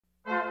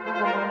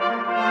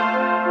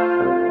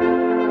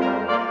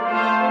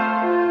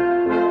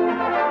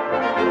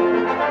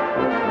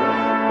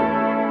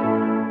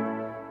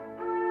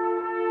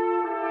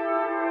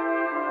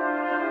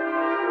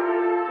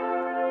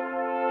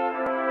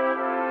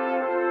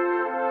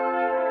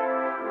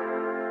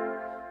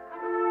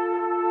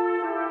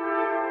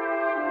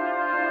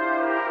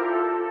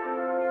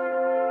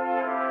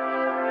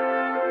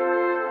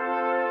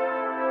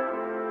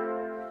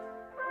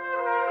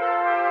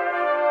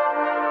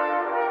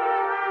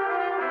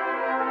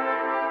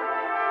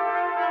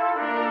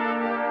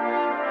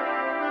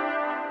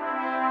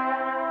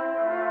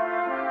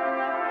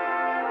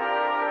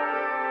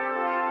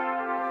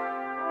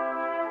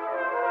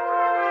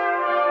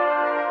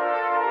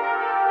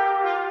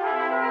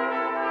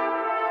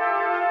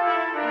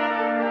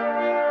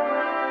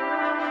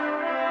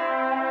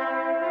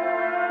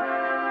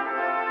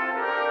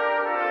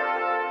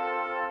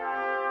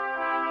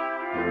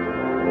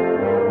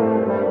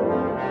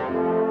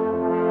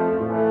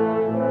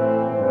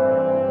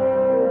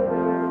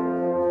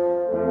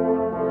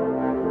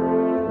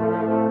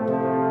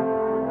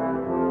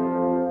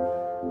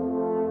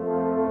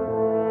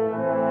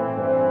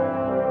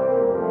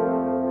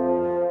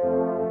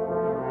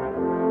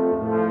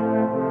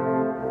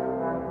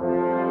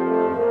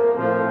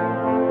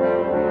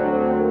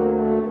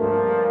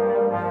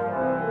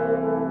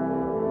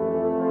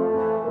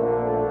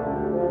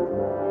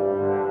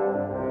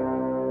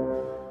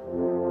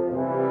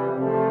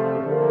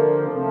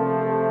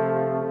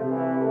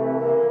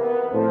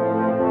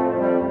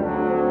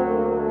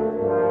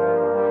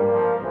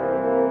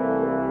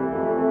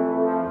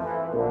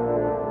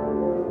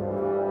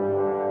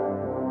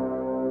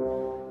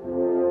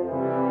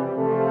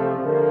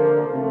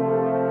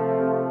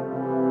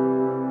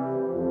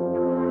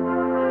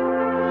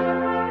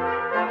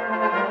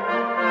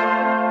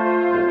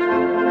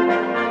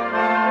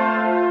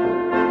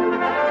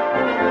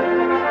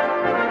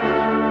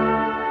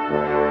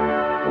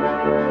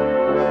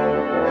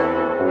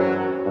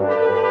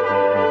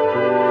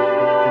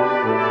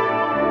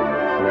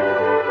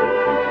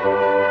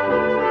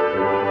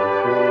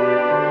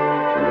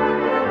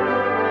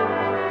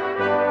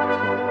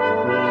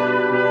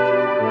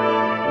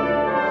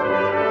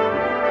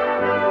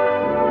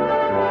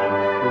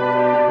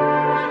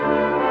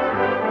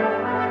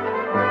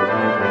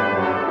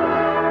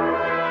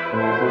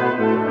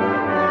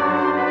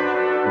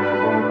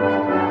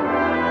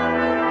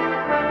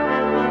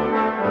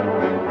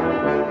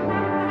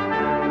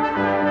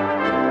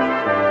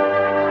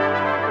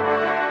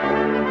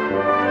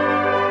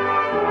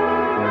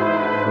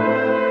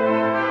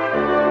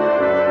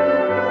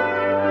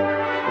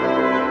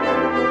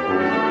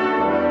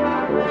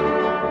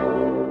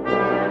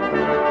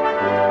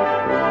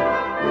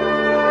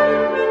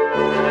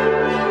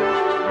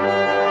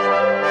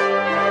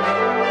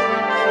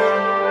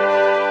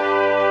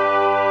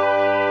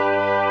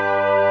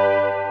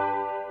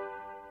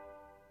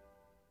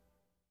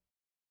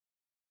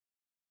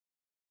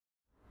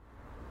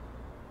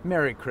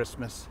Merry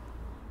Christmas.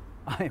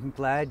 I am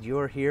glad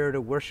you're here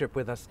to worship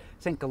with us.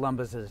 St.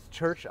 Columba's is a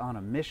church on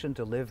a mission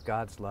to live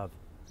God's love.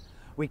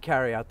 We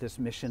carry out this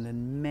mission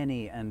in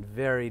many and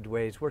varied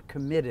ways. We're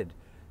committed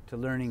to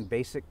learning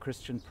basic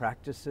Christian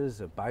practices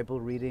of Bible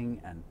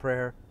reading and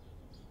prayer.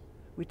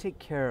 We take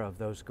care of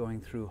those going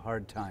through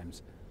hard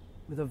times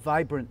with a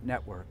vibrant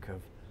network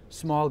of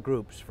small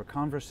groups for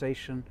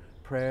conversation,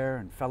 prayer,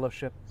 and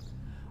fellowship.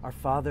 Our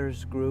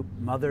Fathers Group,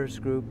 Mothers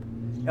Group,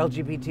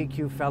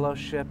 LGBTQ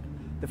Fellowship,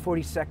 the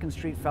 42nd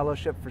Street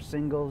Fellowship for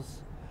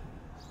Singles.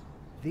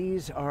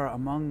 These are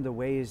among the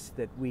ways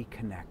that we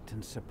connect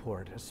and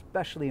support,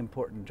 especially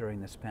important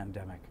during this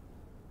pandemic.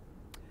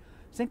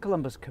 St.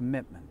 Columba's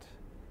commitment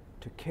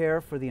to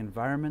care for the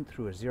environment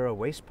through a zero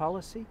waste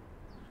policy,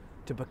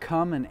 to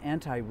become an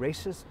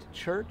anti-racist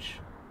church,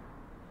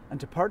 and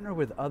to partner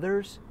with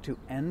others to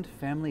end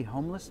family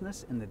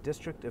homelessness in the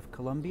District of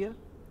Columbia.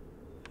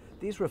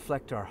 These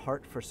reflect our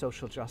heart for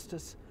social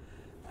justice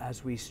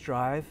as we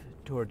strive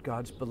toward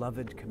God's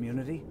beloved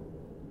community.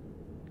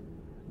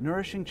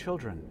 Nourishing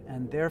children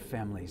and their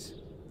families.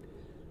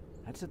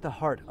 That's at the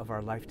heart of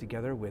our life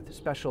together with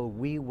special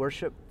We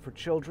Worship for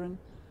children,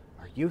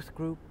 our youth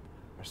group,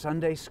 our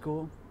Sunday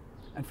school,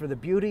 and for the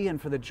beauty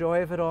and for the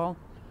joy of it all,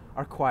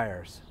 our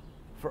choirs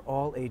for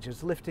all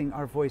ages, lifting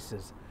our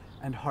voices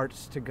and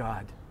hearts to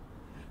God.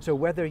 So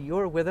whether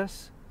you're with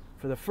us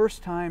for the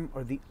first time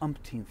or the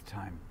umpteenth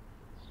time,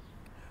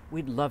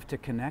 we'd love to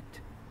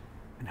connect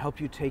and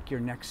help you take your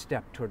next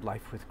step toward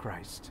life with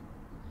Christ.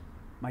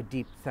 My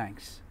deep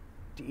thanks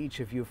to each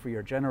of you for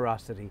your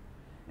generosity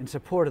in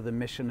support of the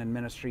mission and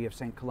ministry of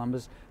St.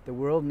 Columba's. The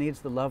world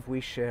needs the love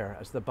we share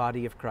as the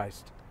body of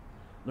Christ.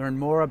 Learn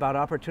more about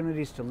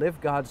opportunities to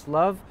live God's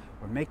love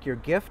or make your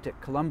gift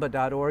at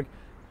columba.org.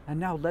 And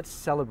now let's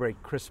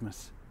celebrate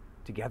Christmas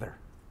together.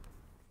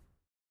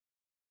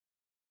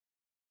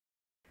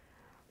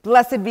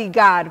 Blessed be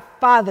God,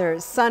 Father,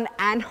 Son,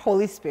 and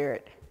Holy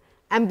Spirit.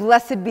 And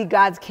blessed be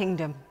God's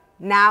kingdom,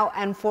 now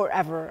and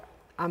forever.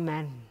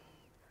 Amen.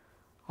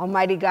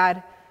 Almighty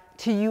God,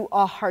 to you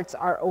all hearts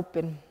are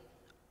open,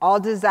 all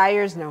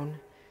desires known,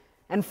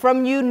 and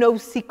from you no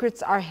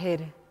secrets are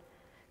hid.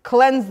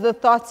 Cleanse the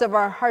thoughts of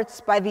our hearts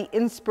by the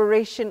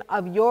inspiration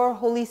of your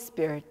Holy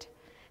Spirit,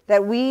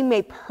 that we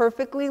may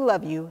perfectly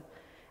love you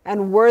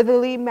and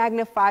worthily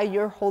magnify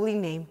your holy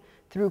name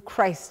through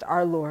Christ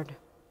our Lord.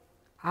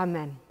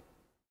 Amen.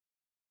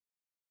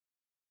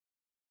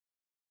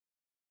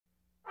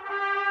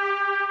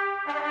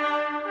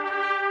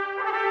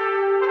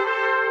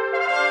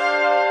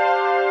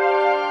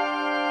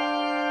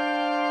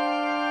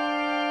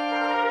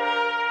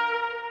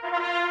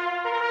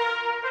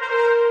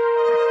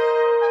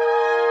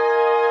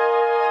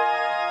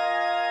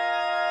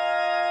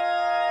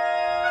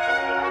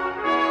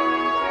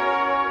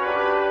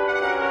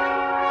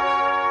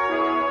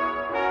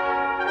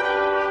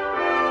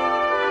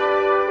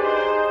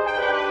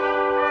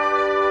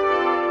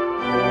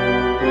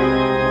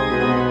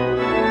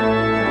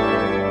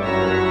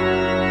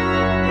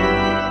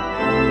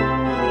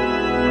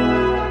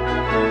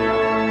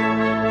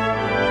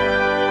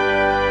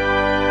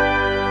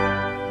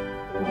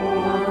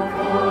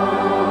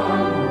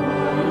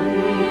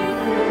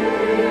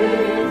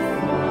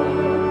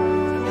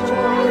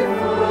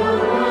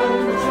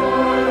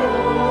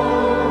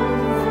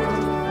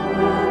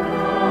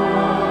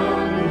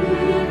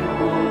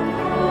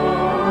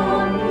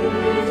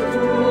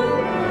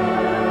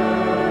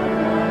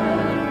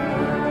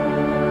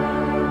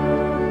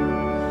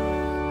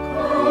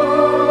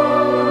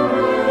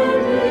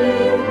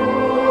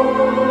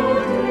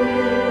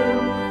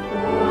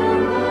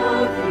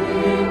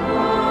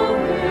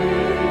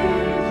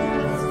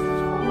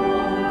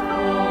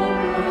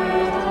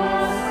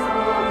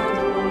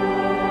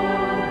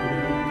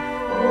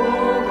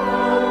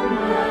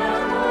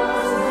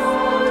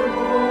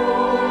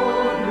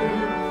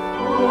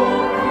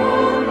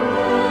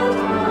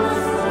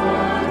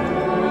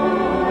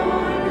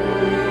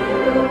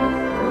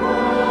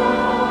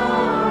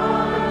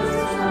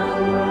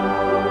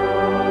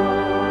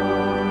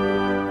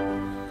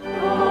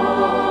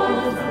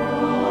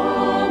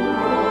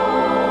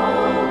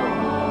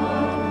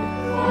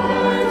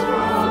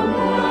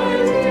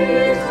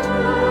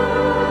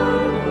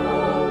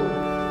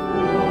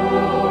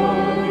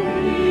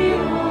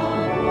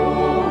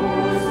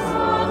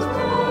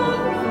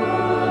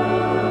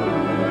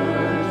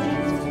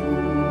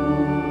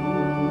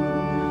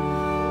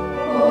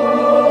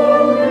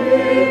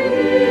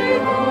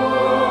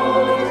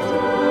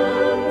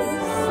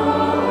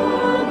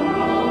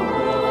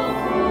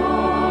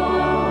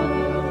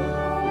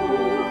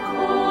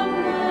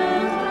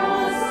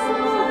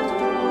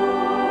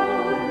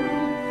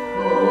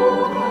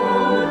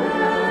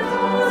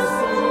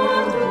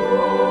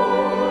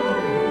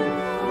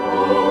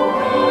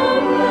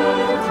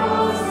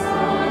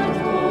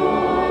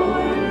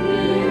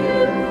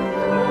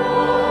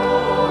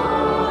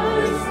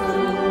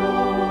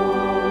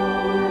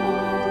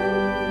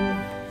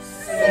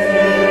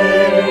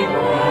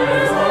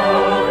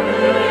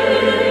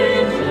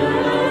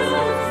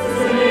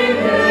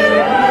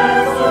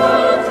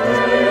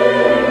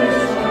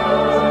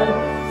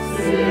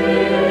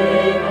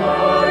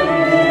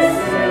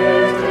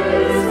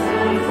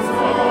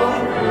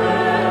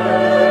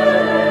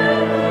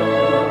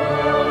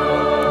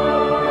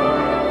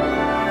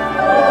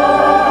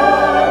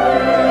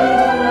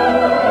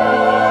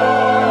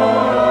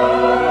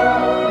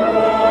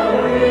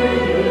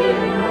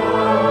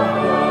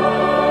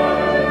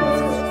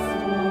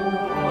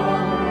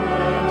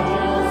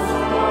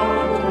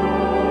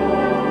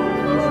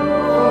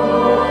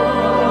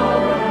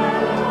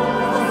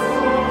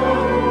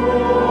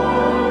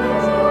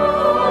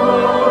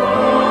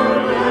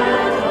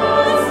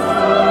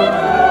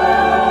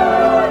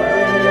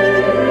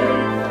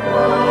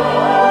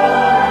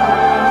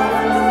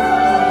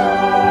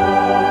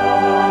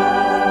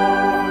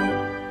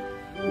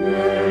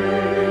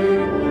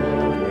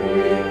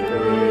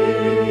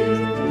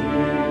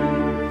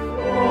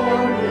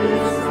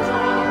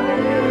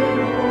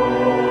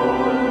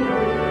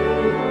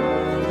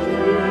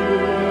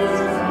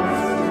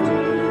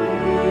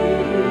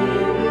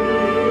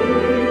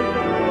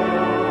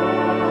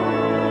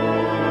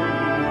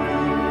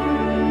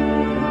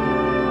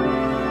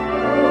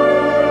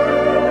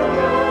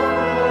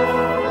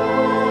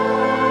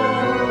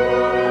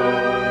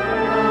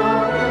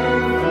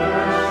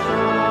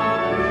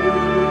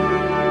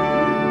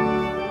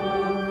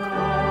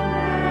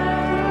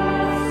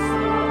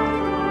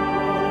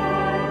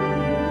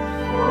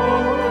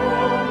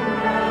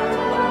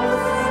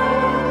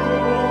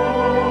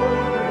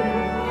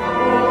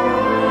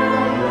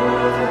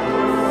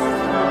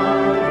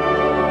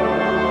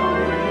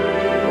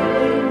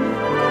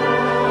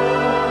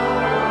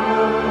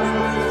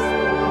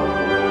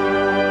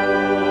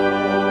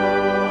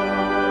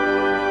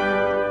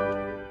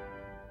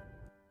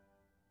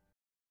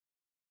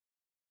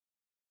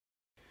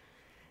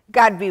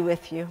 God be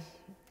with you,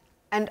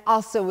 and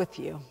also with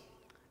you.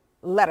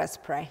 Let us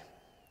pray.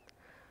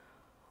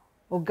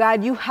 O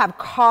God, you have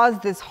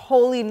caused this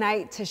holy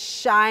night to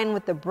shine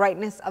with the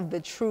brightness of the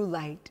true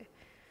light.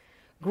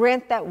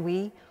 Grant that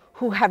we,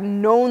 who have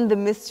known the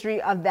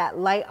mystery of that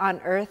light on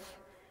earth,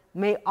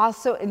 may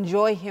also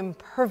enjoy him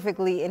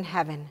perfectly in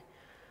heaven,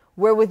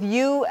 where with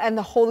you and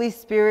the Holy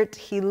Spirit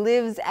he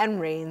lives and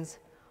reigns,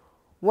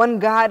 one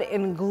God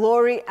in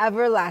glory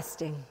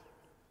everlasting.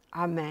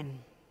 Amen.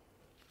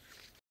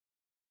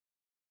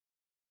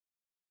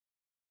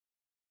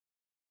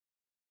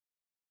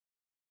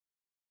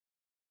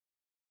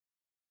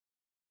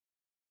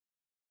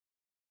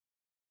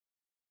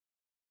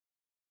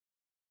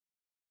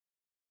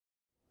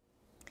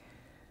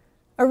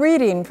 A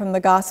reading from the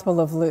Gospel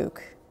of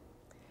Luke.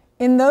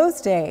 In those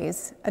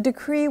days, a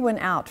decree went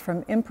out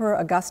from Emperor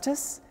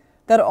Augustus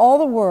that all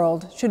the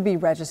world should be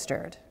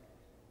registered.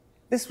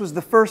 This was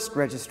the first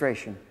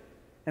registration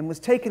and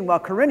was taken while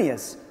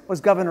Quirinius was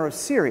governor of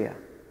Syria.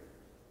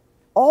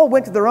 All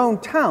went to their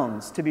own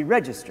towns to be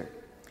registered.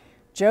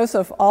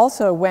 Joseph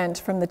also went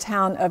from the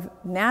town of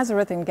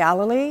Nazareth in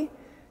Galilee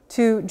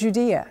to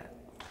Judea,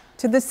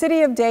 to the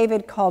city of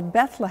David called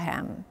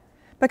Bethlehem,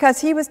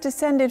 because he was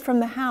descended from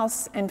the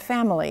house and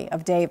family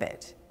of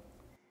David.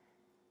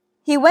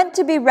 He went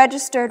to be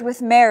registered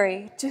with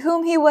Mary, to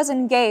whom he was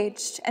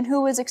engaged and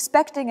who was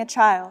expecting a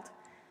child.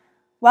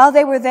 While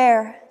they were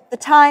there, the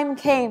time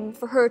came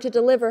for her to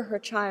deliver her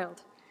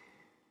child.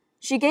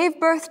 She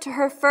gave birth to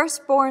her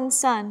firstborn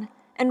son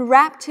and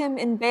wrapped him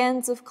in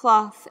bands of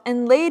cloth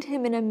and laid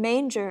him in a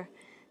manger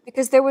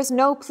because there was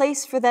no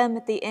place for them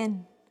at the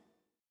inn.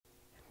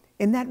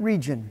 In that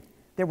region,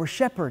 there were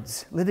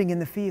shepherds living in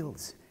the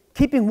fields,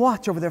 keeping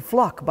watch over their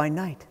flock by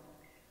night.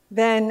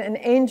 Then an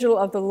angel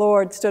of the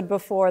Lord stood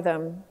before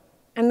them,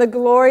 and the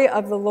glory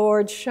of the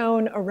Lord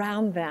shone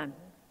around them.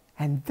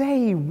 And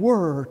they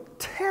were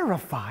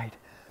terrified.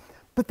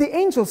 But the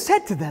angel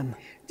said to them,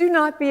 "Do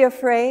not be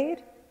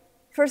afraid,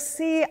 for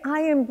see, I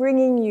am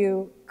bringing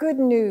you good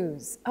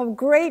news of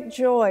great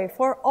joy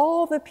for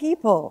all the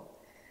people.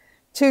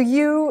 To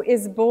you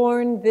is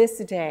born this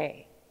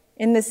day,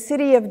 in the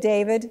city of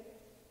David,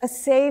 a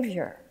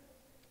Savior,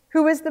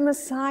 who is the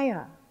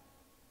Messiah,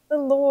 the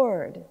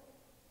Lord.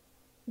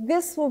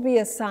 This will be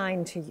a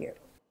sign to you.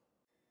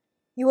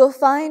 You will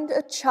find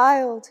a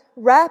child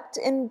wrapped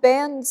in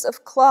bands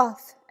of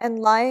cloth and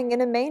lying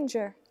in a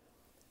manger."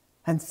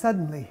 And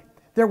suddenly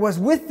there was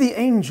with the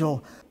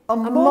angel a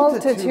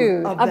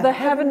multitude of the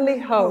heavenly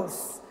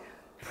hosts,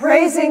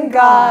 praising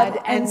God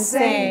and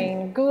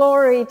saying,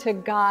 "Glory to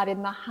God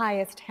in the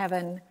highest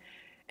heaven,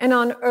 and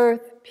on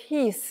earth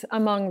peace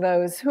among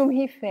those whom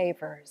he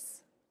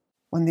favors."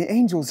 When the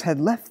angels had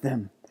left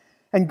them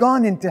and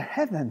gone into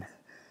heaven,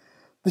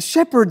 the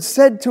shepherds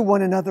said to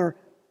one another,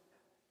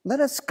 "Let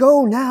us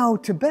go now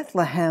to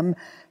Bethlehem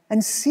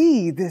and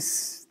see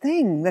this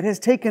thing that has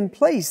taken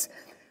place,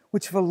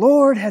 which the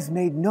Lord has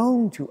made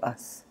known to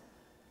us."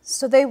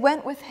 So they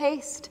went with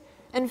haste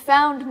and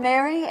found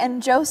Mary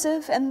and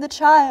Joseph and the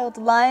child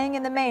lying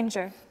in the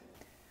manger.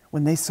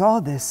 When they saw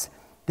this,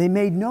 they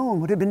made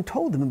known what had been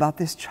told them about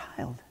this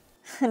child.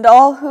 And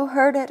all who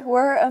heard it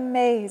were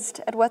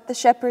amazed at what the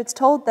shepherds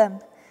told them.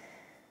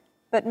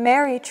 But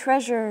Mary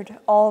treasured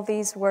all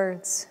these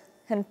words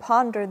and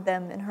pondered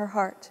them in her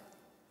heart.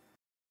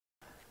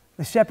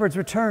 The shepherds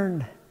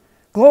returned,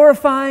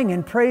 glorifying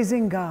and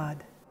praising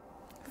God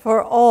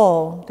for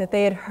all that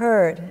they had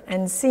heard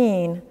and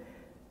seen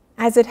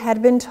as it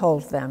had been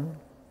told them.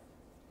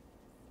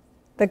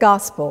 The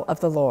Gospel of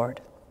the Lord.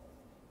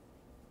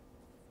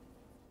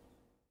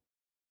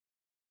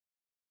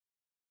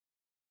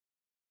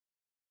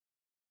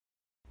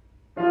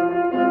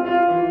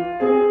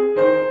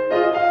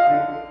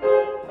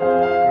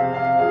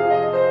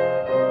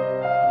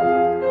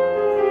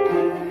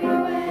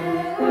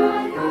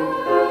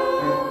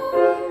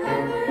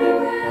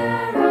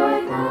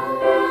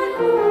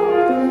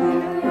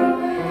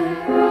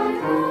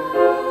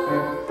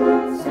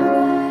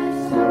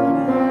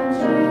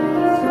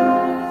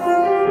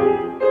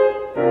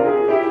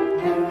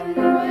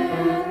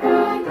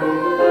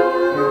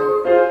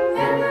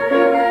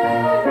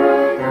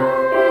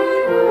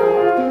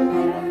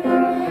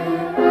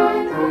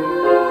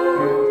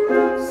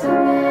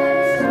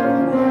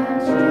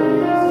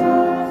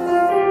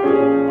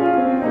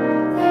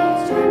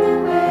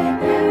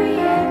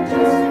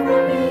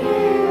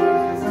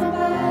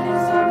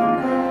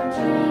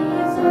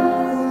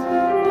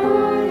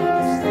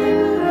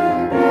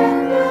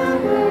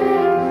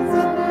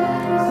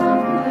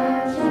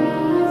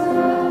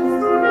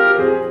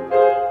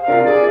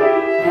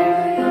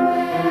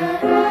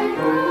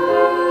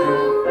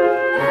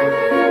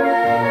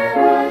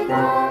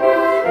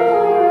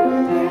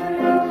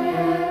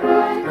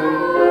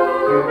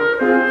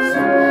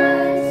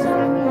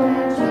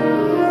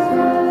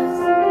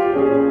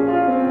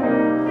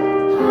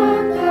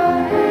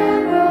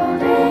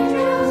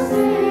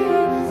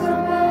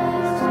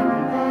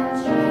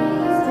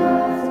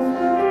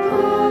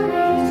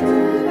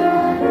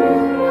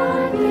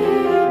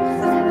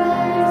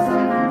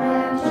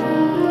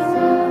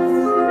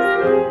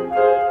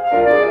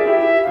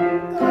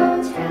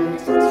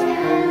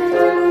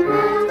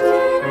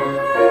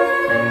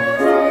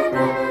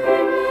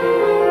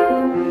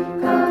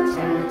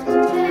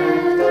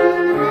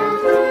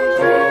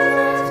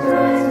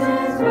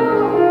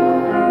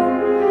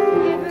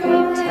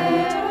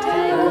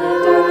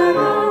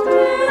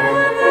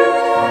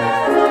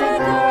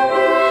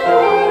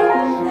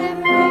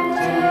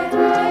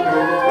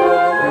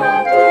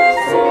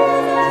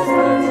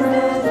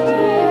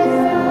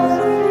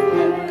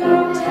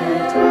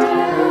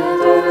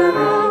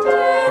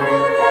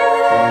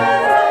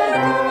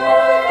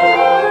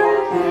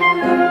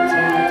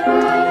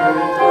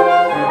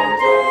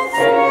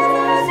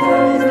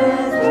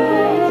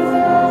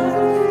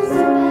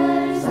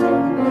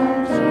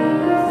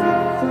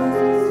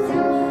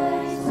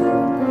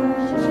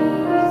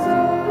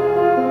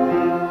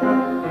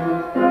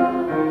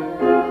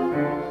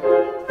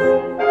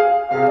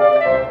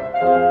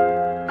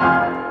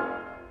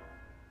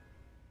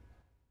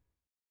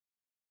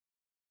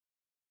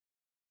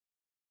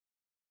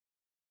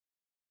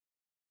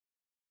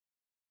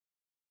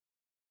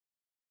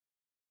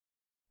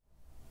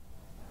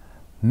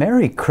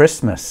 Merry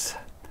Christmas.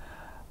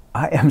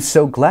 I am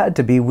so glad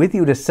to be with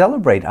you to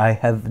celebrate. I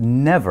have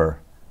never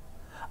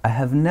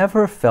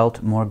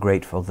felt more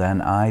grateful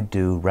than I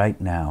do right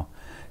now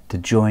to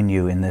join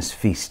you in this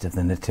feast of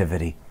the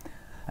Nativity.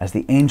 As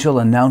the angel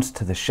announced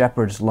to the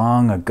shepherds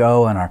long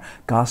ago and our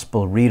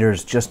gospel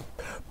readers just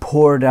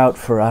poured out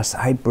for us,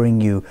 I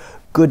bring you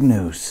good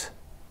news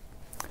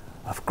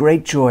of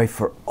great joy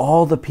for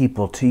all the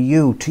people.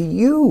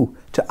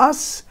 To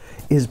us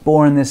is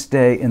born this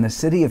day in the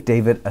city of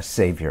David a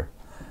Savior,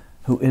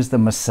 who is the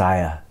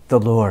Messiah, the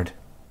Lord.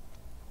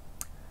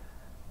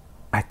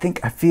 I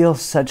feel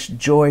such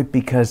joy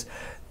because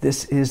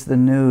this is the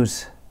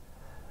news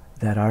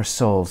that our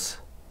souls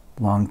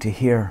long to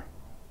hear.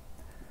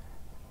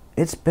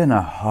 It's been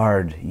a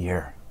hard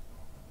year,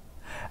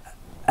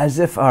 as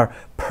if our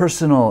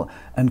personal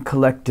and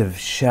collective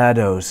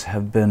shadows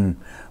have been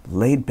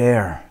laid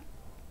bare,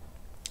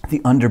 the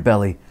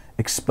underbelly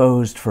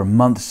exposed for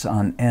months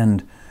on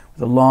end,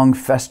 the long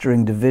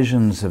festering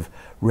divisions of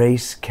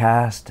race,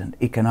 caste, and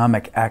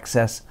economic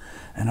access,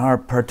 and our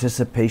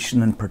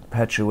participation and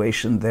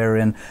perpetuation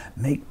therein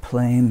make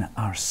plain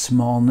our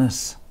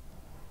smallness,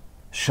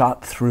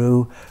 shot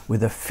through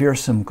with a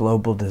fearsome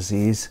global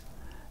disease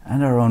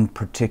and our own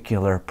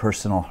particular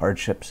personal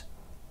hardships.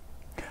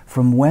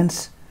 From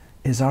whence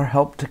is our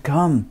help to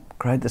come?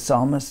 Cried the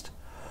psalmist.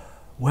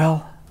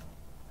 Well,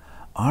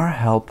 our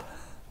help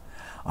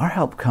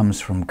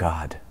comes from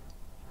God,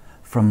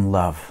 from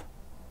love,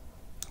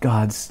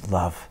 God's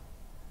love.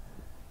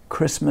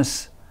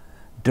 Christmas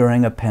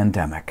during a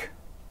pandemic.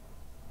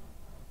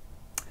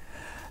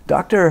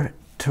 Dr.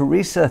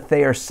 Teresa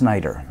Thayer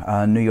Snyder,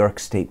 a New York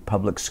State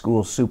public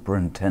school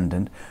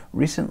superintendent,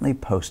 recently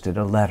posted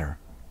a letter.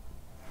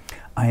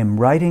 I am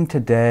writing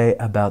today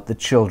about the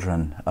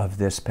children of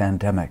this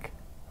pandemic.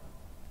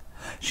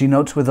 She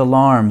notes with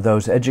alarm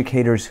those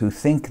educators who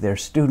think their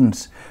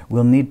students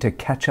will need to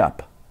catch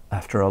up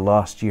after a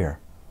lost year.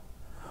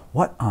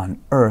 What on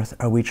earth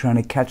are we trying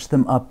to catch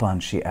them up on,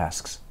 she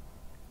asks.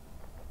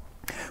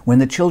 When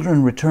the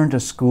children return to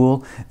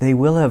school, they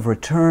will have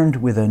returned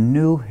with a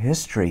new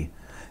history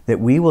that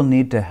we will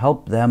need to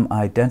help them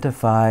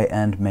identify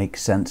and make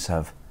sense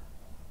of.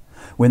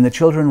 When the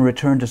children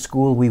return to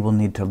school, we will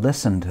need to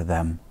listen to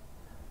them.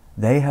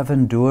 They have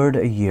endured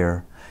a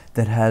year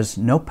that has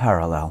no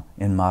parallel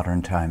in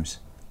modern times.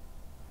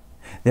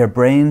 Their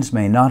brains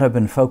may not have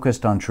been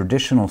focused on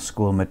traditional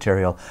school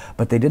material,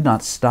 but they did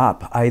not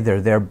stop either.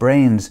 Their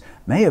brains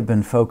may have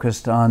been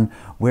focused on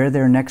where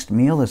their next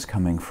meal is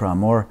coming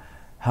from, or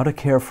how to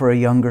care for a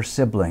younger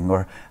sibling,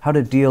 or how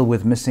to deal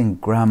with missing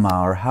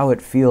grandma, or how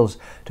it feels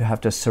to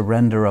have to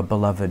surrender a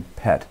beloved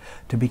pet,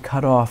 to be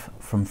cut off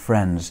from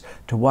friends,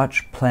 to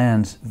watch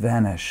plans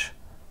vanish,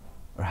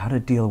 or how to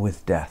deal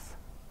with death.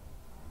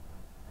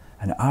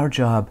 And our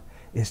job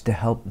is to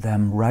help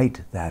them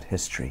write that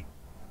history.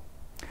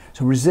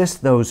 So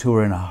resist those who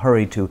are in a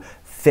hurry to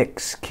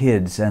fix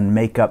kids and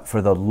make up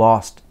for the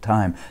lost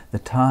time. The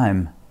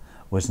time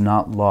was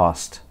not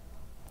lost.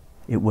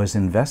 It was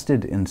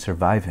invested in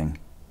surviving.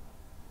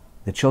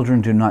 The children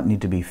do not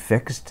need to be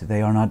fixed.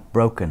 They are not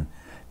broken.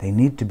 They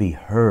need to be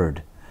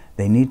heard.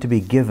 They need to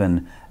be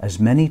given as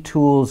many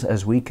tools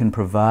as we can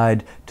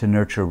provide to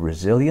nurture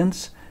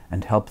resilience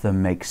and help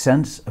them make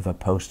sense of a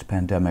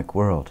post-pandemic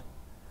world.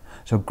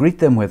 So greet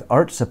them with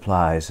art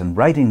supplies and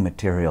writing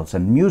materials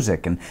and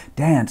music and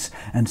dance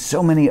and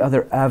so many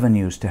other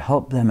avenues to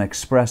help them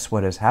express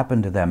what has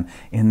happened to them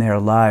in their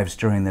lives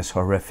during this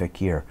horrific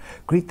year.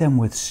 Greet them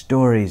with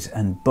stories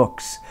and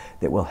books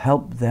that will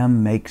help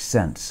them make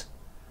sense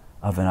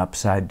of an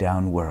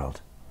upside-down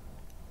world.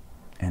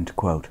 End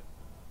quote.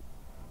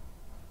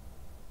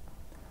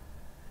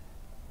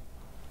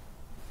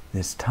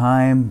 This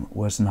time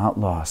was not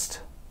lost,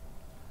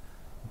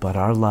 but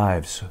our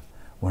lives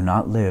were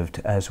not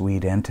lived as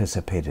we'd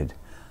anticipated,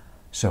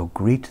 so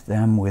greet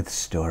them with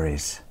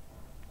stories.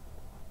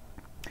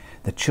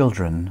 The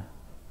children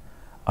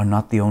are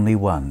not the only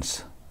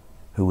ones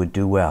who would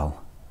do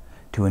well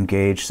to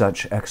engage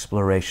such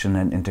exploration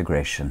and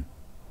integration.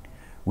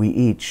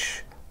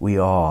 We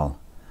all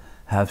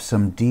have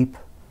some deep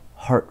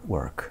heart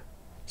work,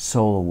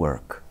 soul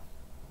work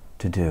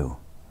to do.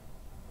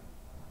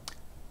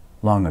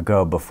 Long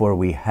ago, before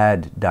we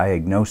had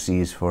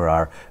diagnoses for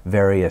our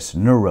various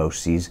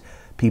neuroses,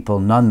 people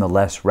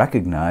nonetheless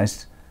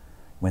recognized,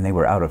 when they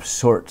were out of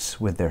sorts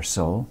with their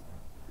soul,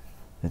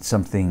 that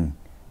something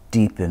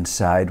deep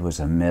inside was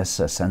amiss,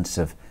 a sense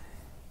of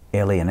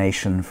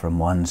alienation from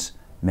one's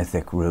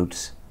mythic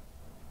roots.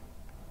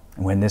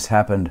 And when this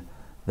happened,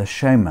 the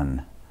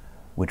shaman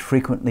would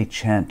frequently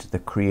chant the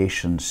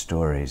creation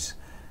stories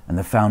and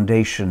the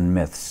foundation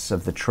myths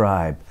of the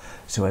tribe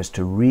so as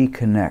to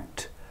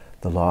reconnect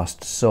the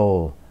lost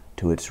soul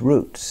to its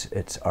roots,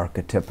 its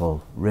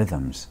archetypal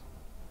rhythms.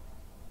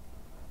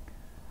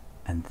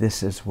 And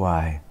this is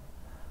why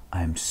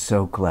I am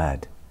so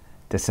glad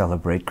to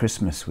celebrate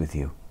Christmas with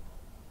you.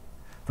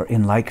 For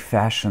in like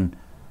fashion,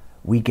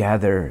 we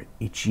gather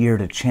each year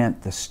to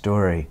chant the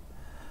story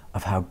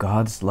of how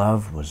God's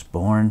love was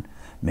born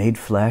made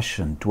flesh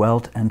and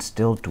dwelt and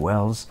still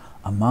dwells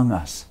among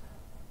us.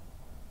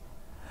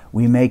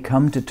 We may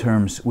come to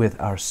terms with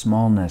our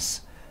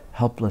smallness,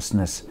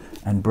 helplessness,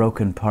 and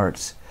broken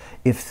parts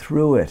if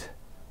through it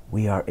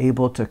we are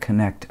able to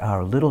connect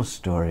our little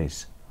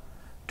stories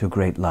to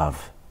great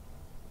love.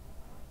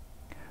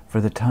 For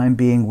the time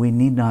being, we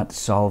need not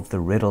solve the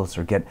riddles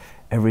or get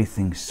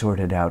everything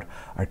sorted out.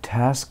 Our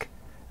task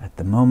at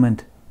the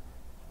moment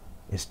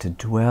is to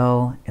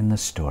dwell in the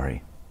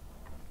story.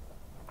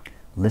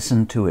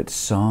 Listen to its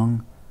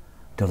song,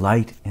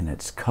 delight in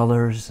its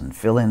colors, and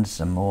fill in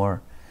some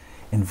more.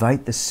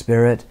 Invite the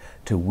Spirit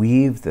to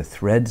weave the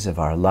threads of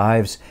our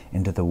lives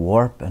into the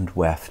warp and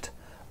weft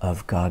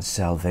of God's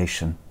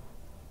salvation.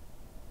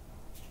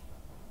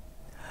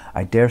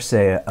 I dare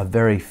say a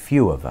very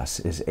few of us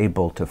is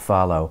able to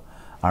follow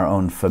our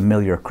own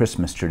familiar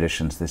Christmas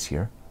traditions this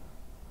year.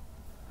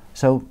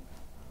 So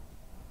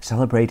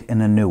celebrate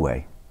in a new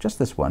way, just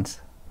this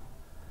once.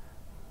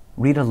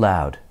 Read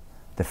aloud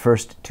the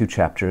first 2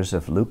 chapters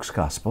of Luke's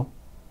Gospel.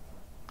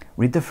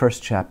 Read the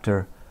first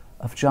chapter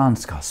of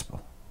John's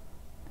Gospel.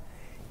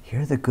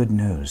 Hear the good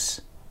news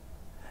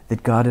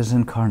that God is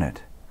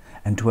incarnate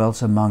and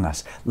dwells among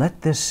us.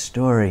 Let this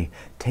story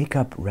take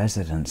up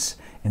residence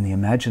in the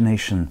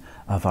imagination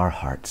of our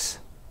hearts.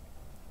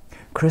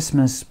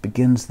 Christmas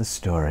begins the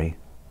story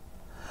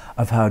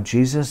of how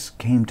Jesus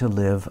came to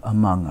live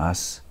among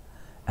us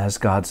as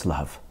God's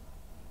love.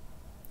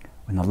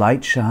 When the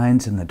light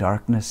shines in the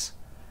darkness,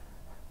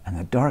 and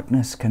the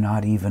darkness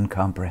cannot even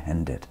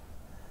comprehend it,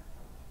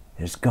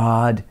 there's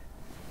God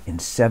in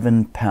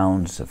 7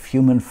 pounds of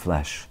human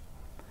flesh,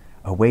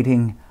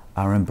 awaiting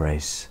our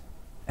embrace,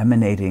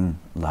 emanating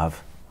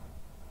love.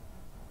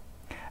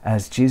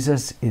 As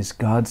Jesus is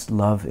God's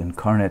love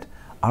incarnate,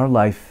 our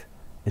life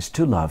is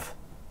to love.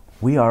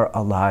 We are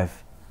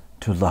alive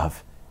to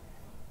love.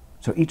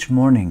 So each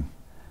morning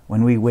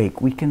when we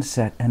wake, we can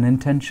set an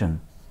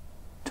intention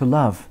to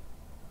love.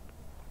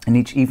 And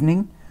each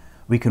evening,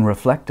 we can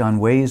reflect on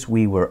ways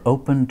we were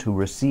open to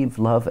receive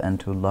love and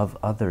to love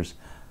others.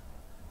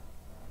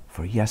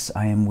 For yes,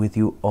 I am with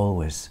you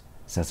always,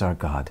 says our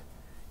God,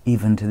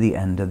 even to the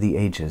end of the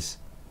ages.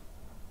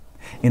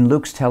 In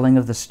Luke's telling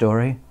of the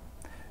story,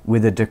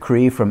 with a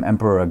decree from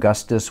Emperor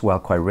Augustus while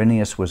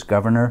Quirinius was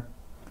governor,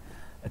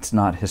 it's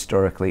not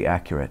historically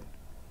accurate.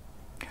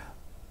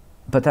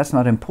 But that's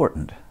not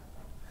important.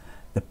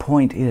 The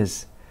point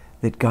is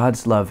that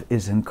God's love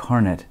is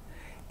incarnate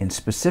in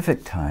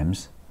specific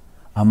times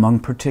among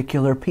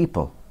particular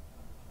people,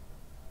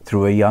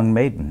 through a young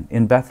maiden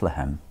in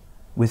Bethlehem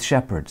with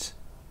shepherds.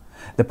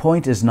 The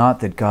point is not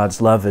that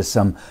God's love is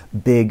some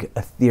big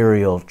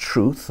ethereal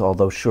truth,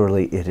 although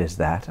surely it is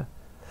that.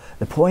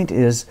 The point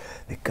is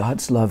that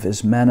God's love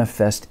is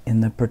manifest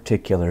in the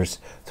particulars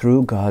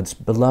through God's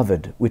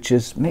beloved, which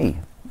is me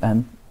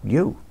and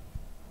you.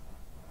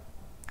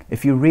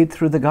 If you read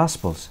through the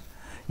Gospels,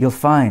 you'll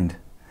find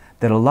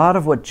that a lot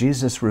of what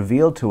Jesus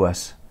revealed to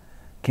us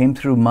came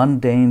through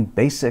mundane,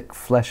 basic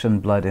flesh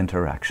and blood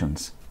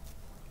interactions.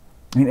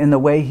 In the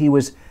way he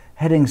was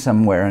heading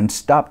somewhere and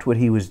stopped what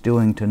he was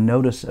doing to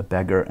notice a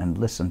beggar and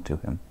listen to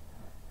him.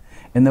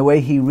 In the way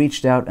he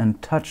reached out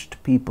and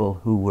touched people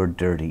who were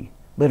dirty,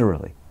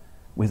 literally,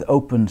 with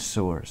open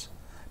sores,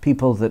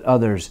 people that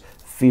others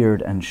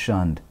feared and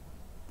shunned.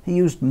 He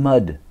used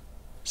mud,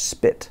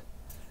 spit,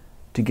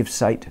 to give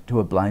sight to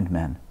a blind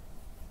man.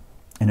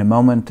 In a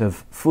moment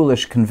of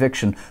foolish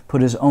conviction,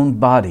 put his own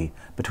body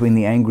between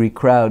the angry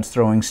crowds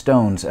throwing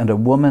stones and a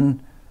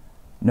woman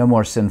no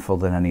more sinful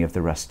than any of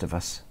the rest of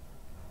us.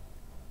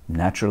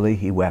 Naturally,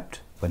 he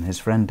wept when his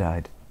friend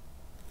died.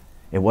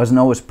 It wasn't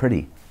always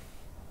pretty.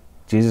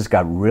 Jesus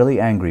got really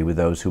angry with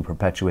those who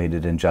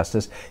perpetuated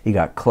injustice. He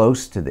got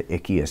close to the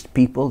ickiest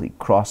people. He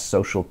crossed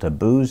social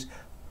taboos.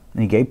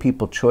 And he gave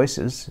people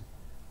choices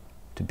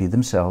to be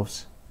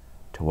themselves,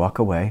 to walk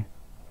away.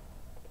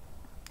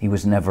 He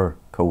was never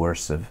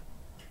coercive,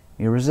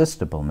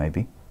 irresistible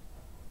maybe.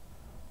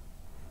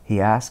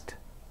 He asked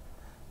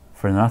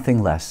for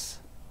nothing less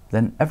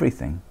than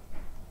everything,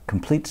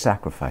 complete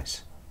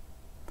sacrifice,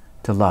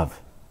 to love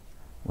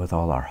with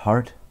all our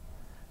heart,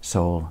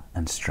 soul,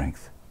 and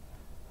strength.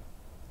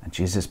 And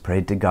Jesus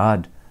prayed to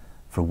God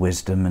for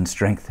wisdom and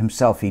strength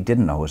himself. He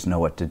didn't always know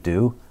what to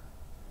do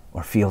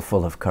or feel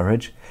full of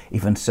courage.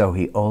 Even so,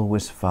 he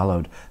always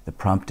followed the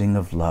prompting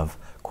of love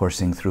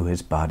coursing through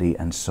his body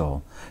and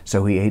soul.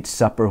 So he ate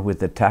supper with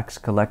the tax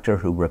collector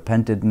who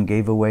repented and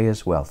gave away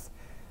his wealth.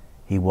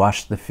 He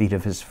washed the feet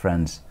of his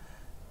friends,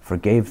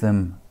 forgave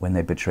them when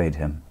they betrayed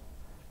him.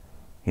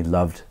 He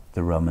loved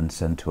the Roman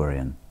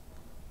centurion.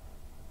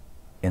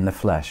 In the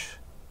flesh,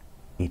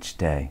 each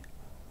day,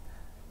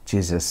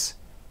 Jesus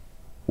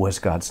was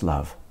God's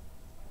love,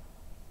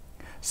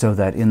 so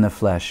that in the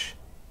flesh,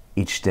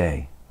 each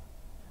day,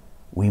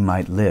 we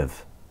might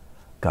live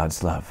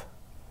God's love.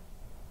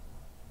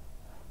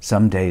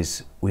 Some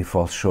days we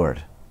fall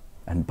short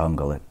and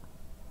bungle it.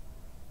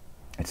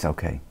 It's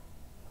okay,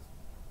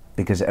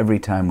 because every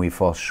time we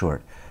fall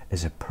short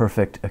is a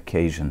perfect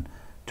occasion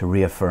to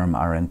reaffirm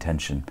our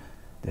intention.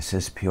 This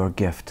is pure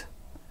gift.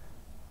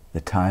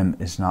 The time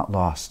is not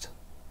lost,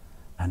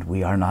 and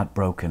we are not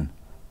broken.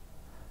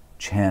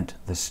 Chant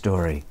the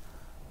story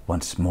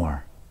once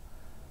more.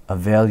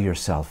 Avail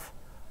yourself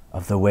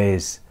of the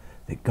ways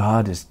that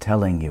God is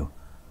telling you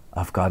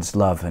of God's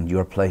love and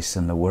your place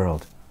in the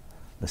world.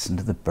 Listen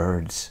to the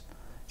birds.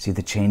 See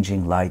the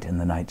changing light in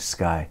the night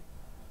sky.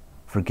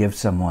 Forgive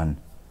someone.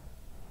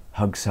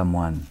 Hug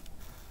someone.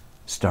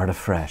 Start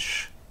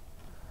afresh.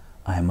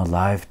 I am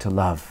alive to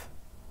love.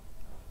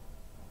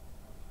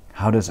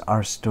 How does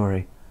our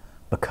story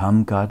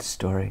become God's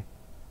story?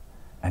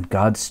 And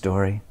God's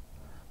story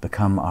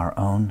become our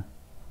own?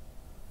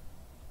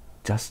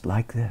 Just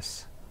like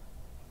this.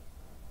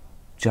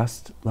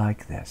 Just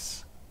like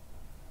this.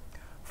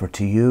 For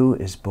to you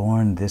is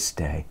born this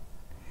day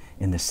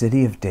in the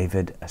city of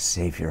David a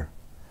Savior,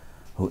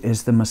 who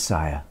is the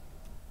Messiah,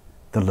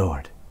 the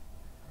Lord.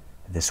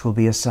 This will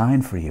be a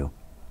sign for you.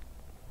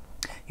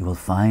 You will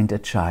find a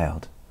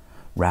child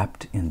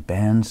wrapped in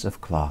bands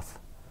of cloth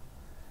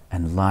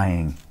and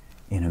lying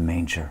in a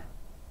manger.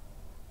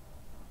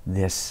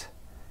 This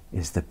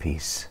is the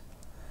peace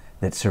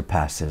that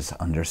surpasses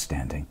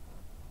understanding.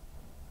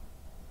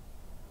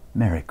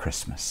 Merry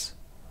Christmas.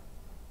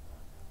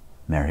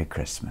 Merry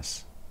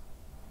Christmas.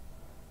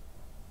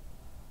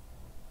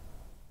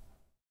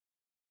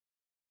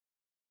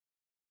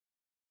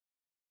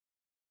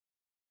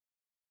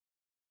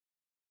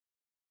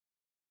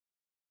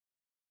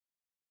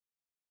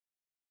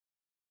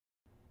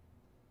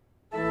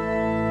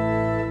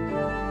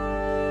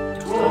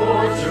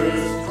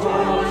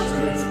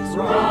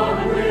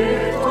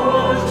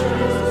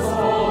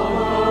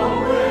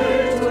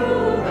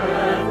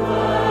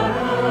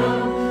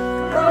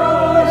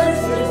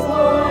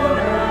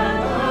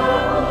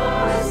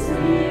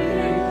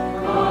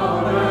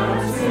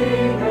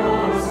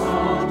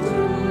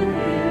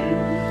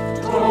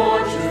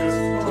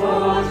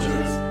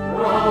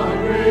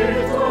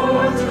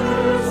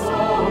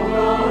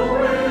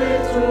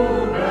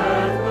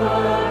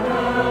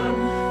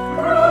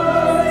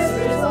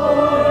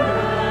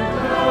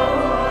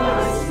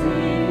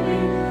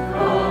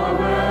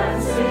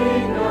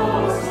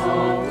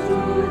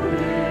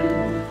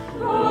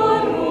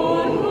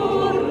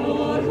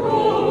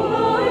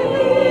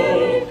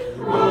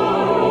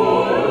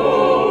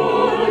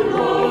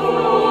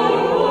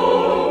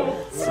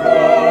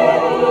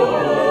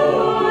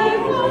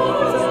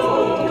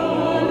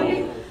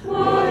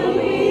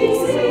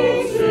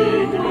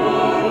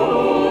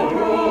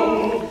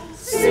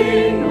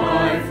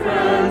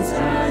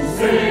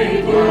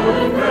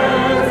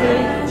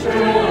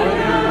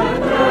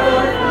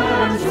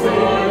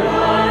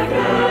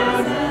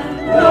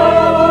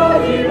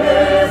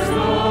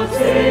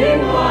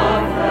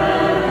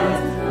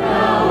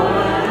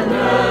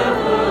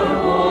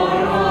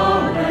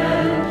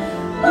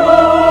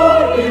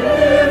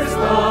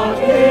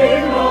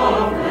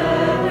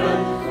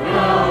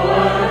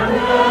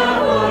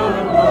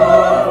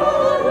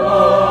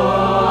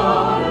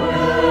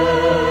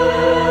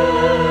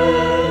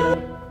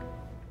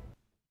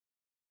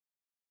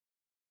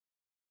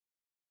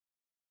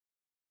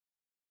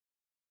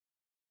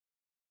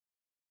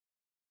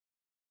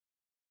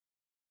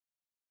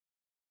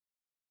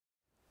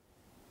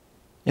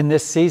 In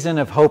this season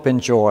of hope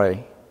and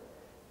joy,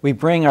 we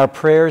bring our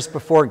prayers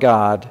before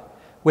God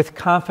with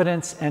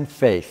confidence and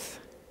faith,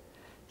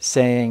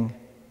 saying,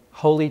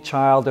 Holy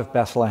Child of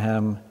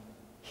Bethlehem,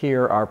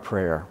 hear our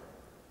prayer.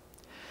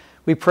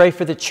 We pray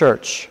for the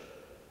Church,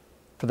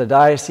 for the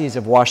Diocese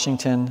of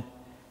Washington,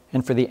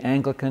 and for the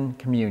Anglican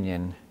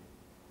Communion.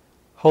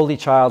 Holy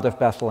Child of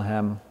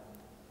Bethlehem,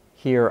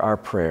 hear our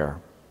prayer.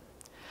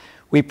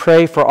 We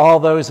pray for all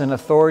those in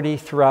authority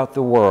throughout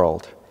the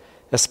world,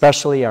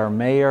 especially our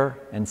mayor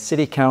and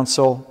city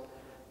council,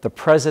 the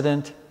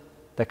president,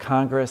 the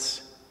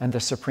Congress, and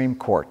the Supreme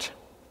Court.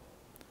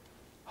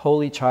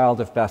 Holy Child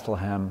of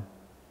Bethlehem,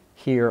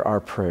 hear our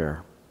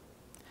prayer.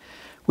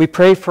 We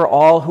pray for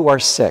all who are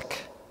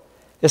sick,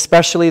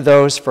 especially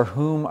those for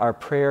whom our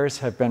prayers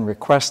have been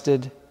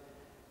requested,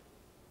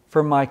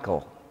 for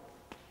Michael,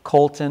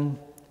 Colton,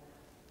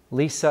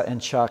 Lisa and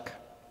Chuck,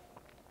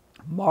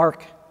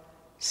 Mark,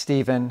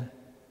 Stephen,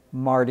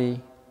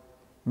 Marty,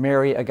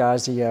 Mary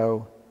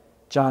Agazio,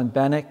 John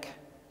Bennick,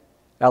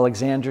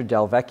 Alexander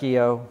Del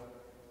Vecchio,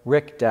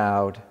 Rick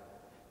Dowd,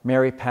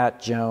 Mary Pat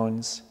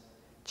Jones,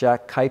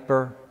 Jack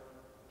Kuiper,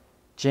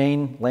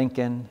 Jane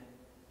Lincoln,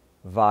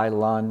 Vi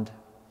Lund,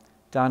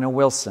 Donna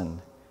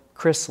Wilson,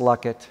 Chris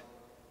Luckett,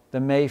 the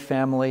May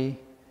family,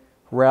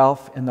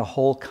 Ralph and the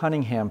whole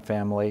Cunningham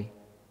family,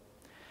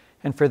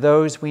 and for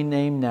those we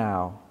name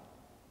now,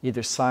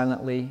 either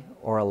silently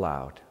or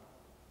aloud.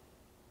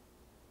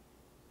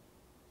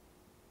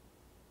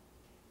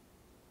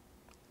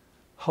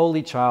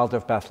 Holy Child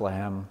of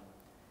Bethlehem,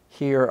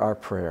 hear our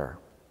prayer.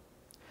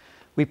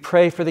 We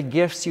pray for the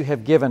gifts you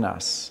have given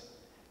us,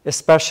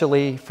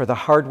 especially for the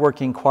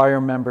hardworking choir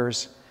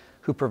members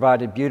who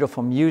provided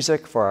beautiful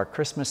music for our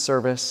Christmas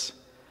service,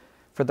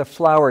 for the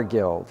Flower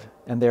Guild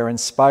and their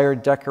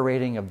inspired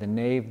decorating of the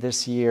nave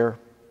this year,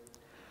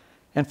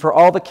 and for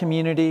all the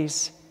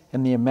communities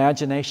and the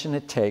imagination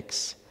it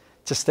takes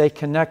to stay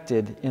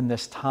connected in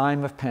this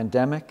time of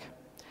pandemic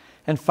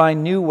and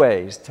find new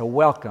ways to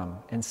welcome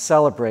and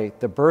celebrate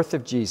the birth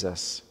of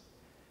Jesus,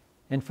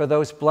 and for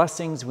those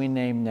blessings we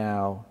name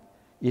now,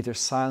 either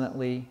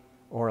silently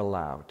or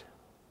aloud.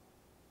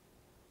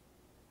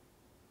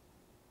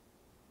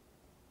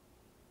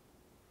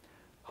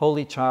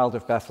 Holy Child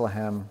of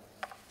Bethlehem,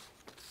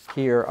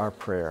 hear our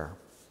prayer.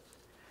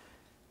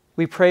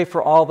 We pray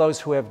for all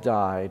those who have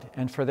died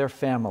and for their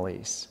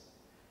families,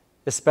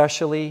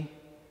 especially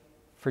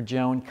for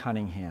Joan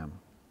Cunningham,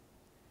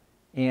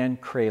 Anne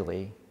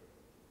Crayley,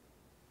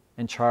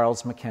 and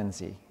Charles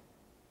Mackenzie,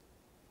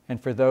 and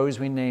for those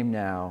we name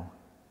now,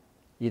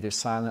 either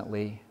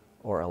silently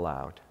or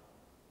aloud.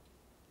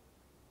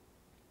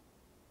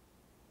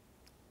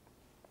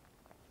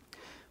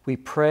 We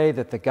pray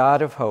that the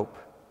God of hope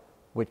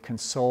would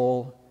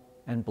console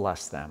and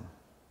bless them.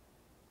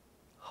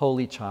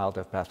 Holy Child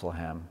of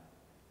Bethlehem,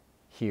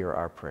 hear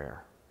our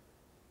prayer.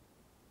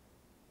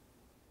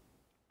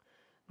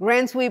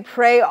 Grant, we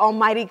pray,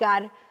 Almighty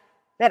God,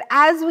 that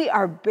as we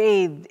are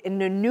bathed in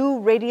the new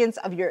radiance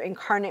of your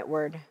incarnate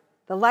word,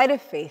 the light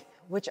of faith,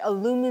 which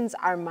illumines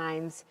our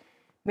minds,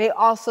 may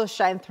also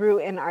shine through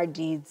in our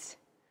deeds.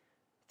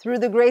 Through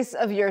the grace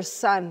of your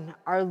Son,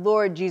 our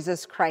Lord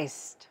Jesus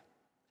Christ.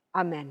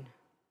 Amen.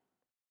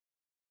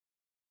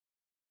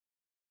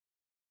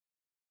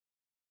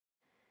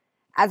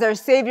 As our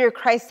Savior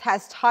Christ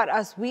has taught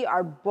us, we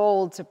are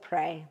bold to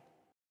pray.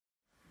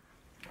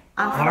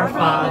 Our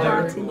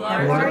Father, who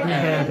art in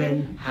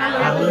heaven,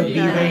 hallowed be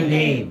thy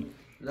name.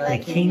 Thy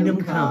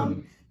kingdom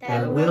come,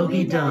 thy will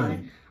be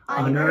done,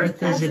 on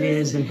earth as it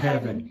is in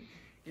heaven.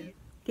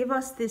 Give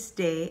us this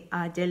day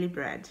our daily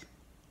bread,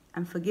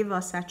 and forgive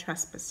us our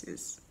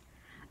trespasses,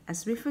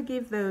 as we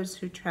forgive those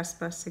who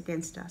trespass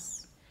against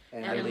us.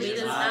 And lead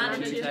us not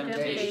into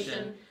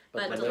temptation,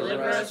 but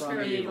deliver us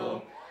from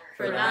evil.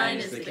 For thine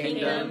is the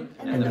kingdom,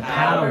 and the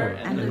power,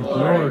 and the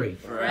glory,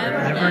 forever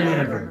and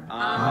ever.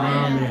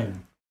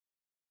 Amen.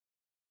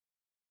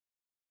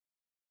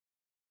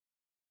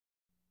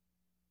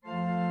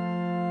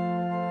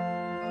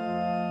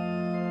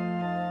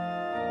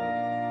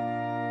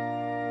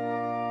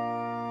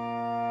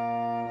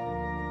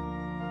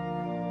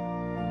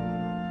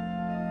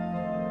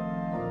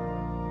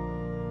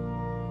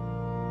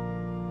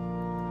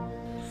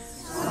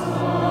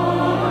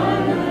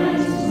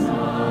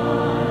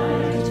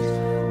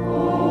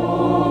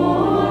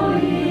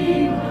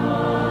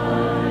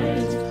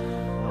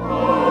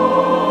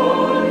 oh.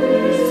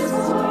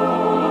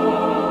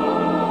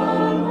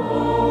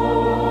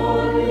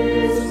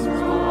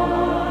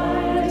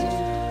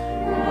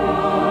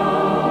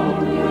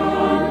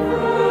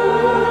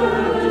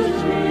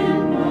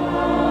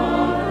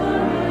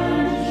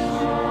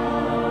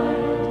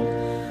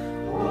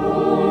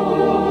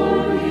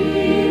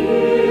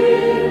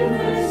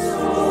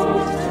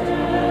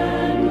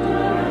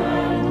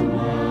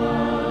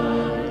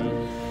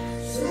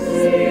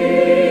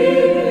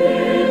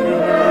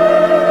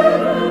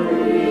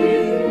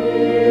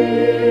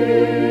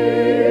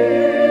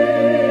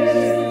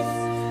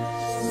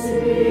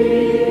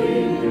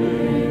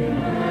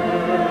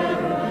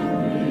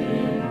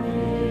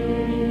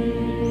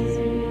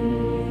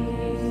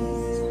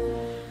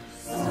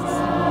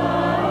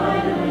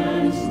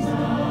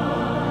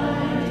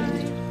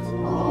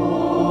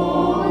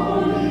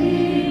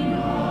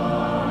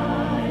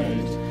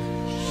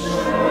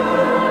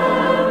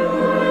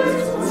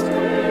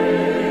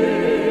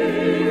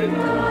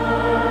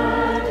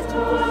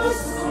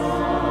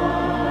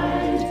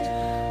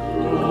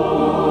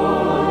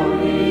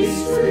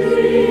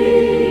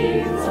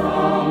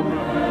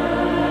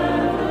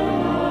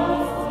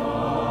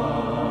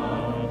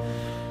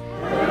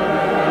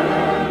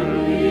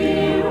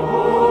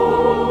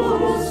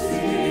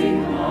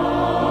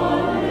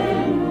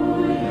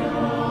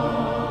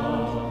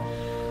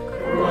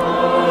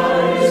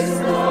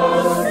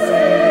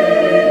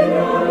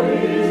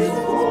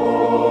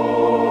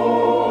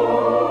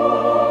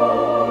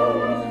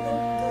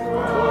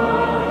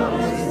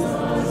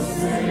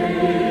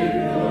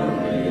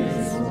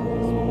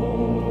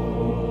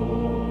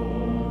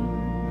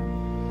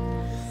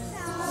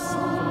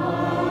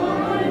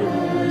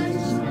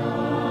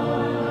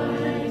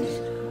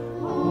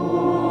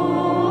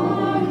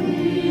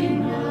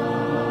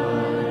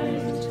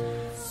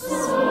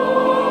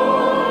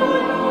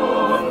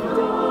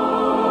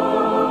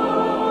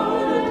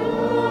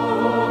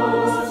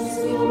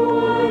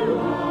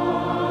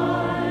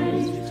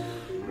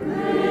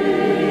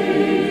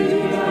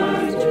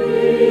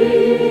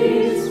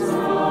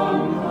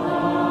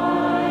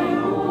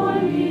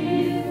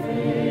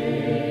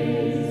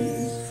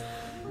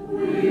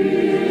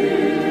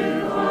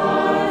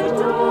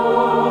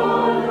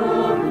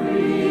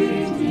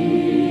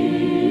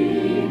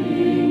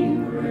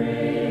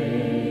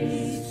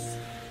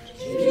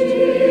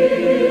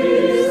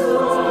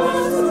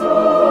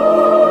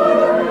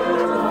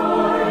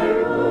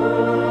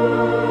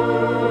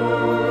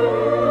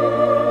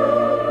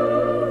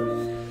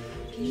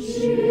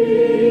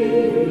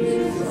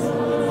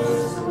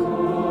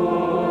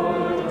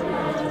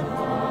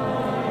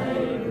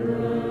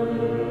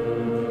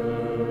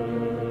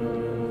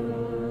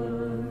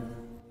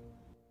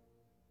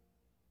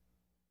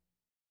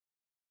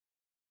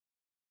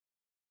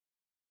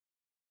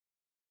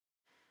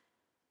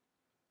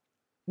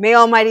 May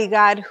Almighty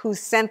God, who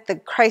sent the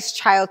Christ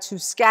child to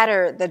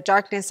scatter the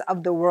darkness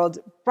of the world,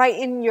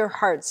 brighten your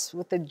hearts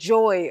with the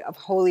joy of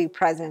holy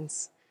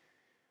presence.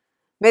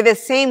 May the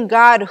same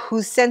God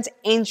who sent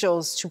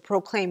angels to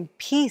proclaim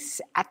peace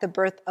at the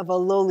birth of a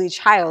lowly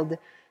child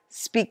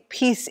speak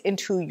peace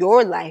into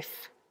your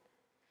life.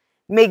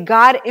 May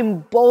God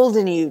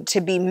embolden you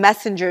to be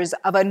messengers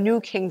of a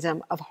new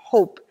kingdom of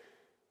hope,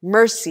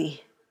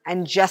 mercy,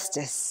 and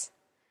justice.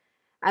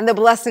 And the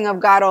blessing of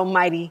God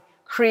Almighty,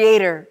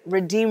 Creator,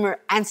 Redeemer,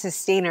 and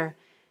Sustainer,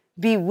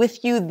 be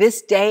with you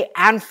this day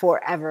and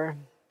forever.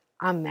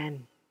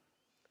 Amen.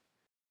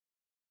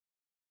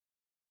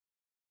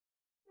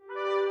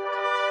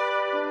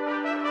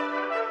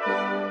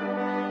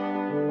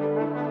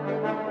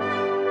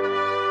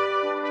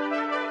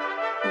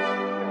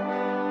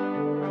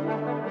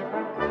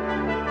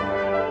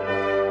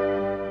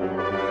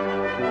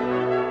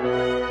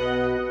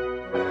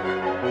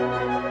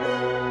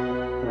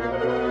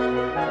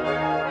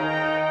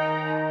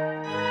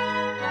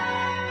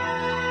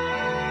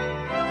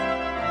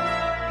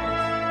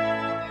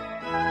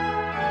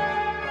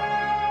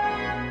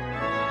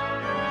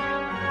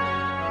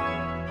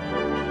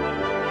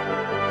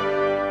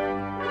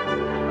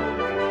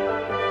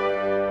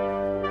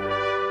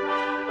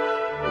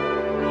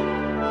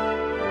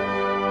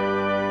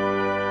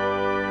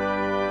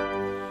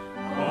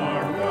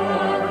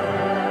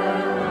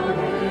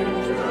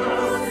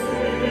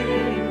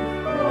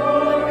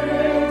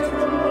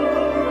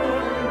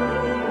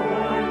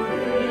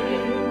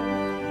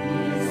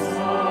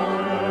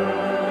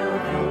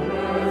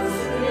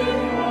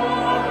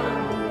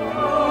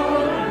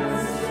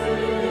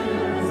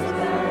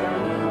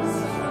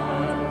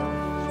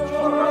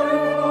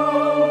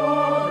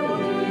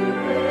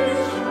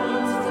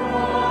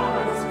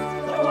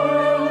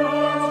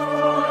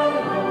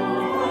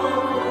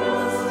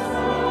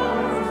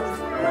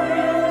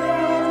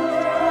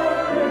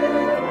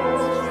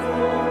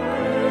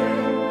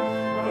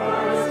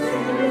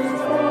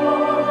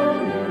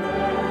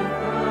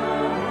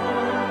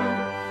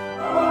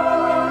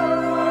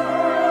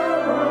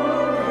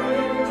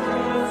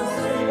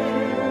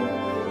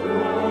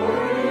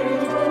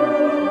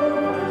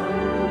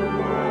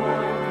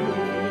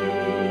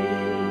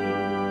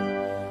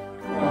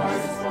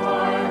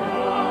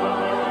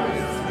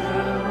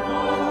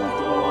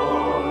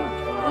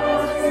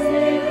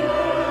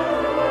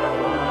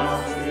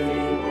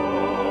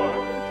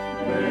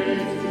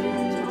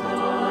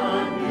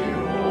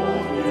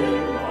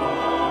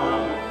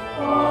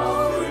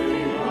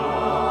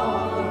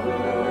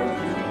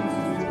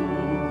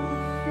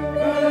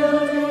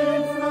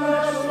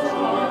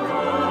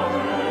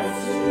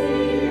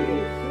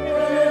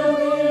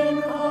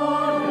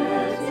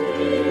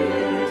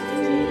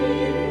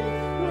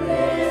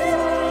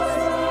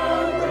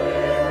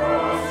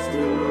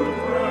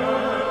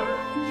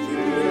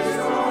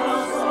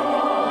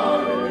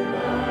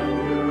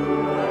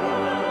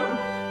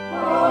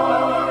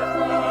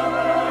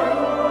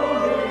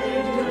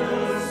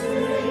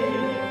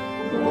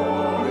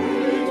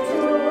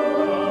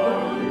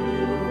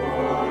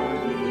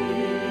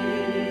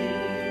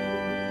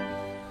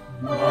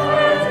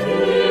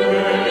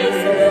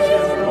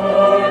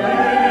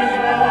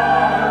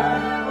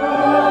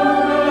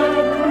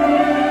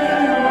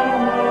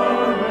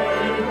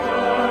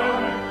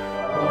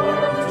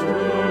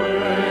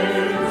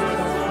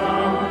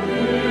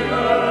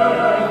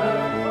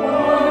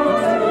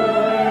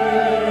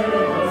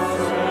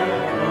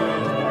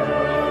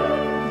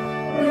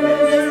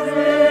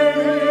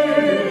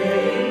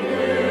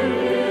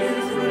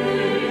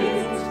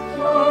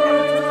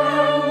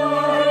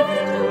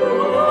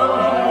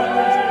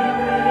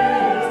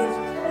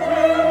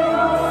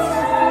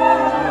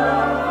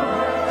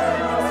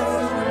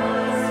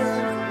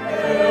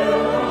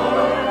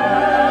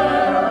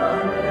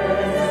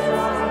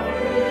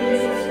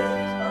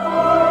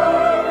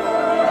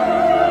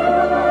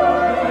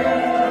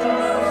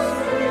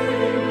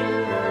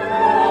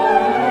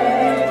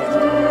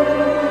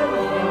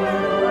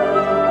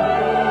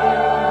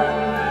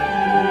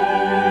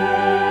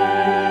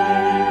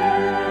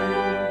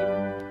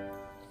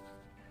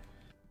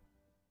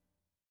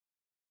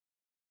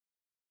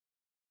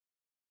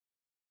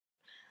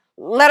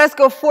 Let us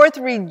go forth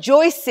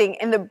rejoicing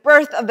in the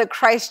birth of the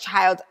Christ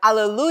child.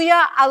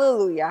 Alleluia,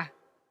 alleluia.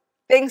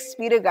 Thanks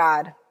be to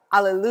God.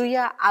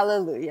 Alleluia,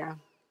 alleluia.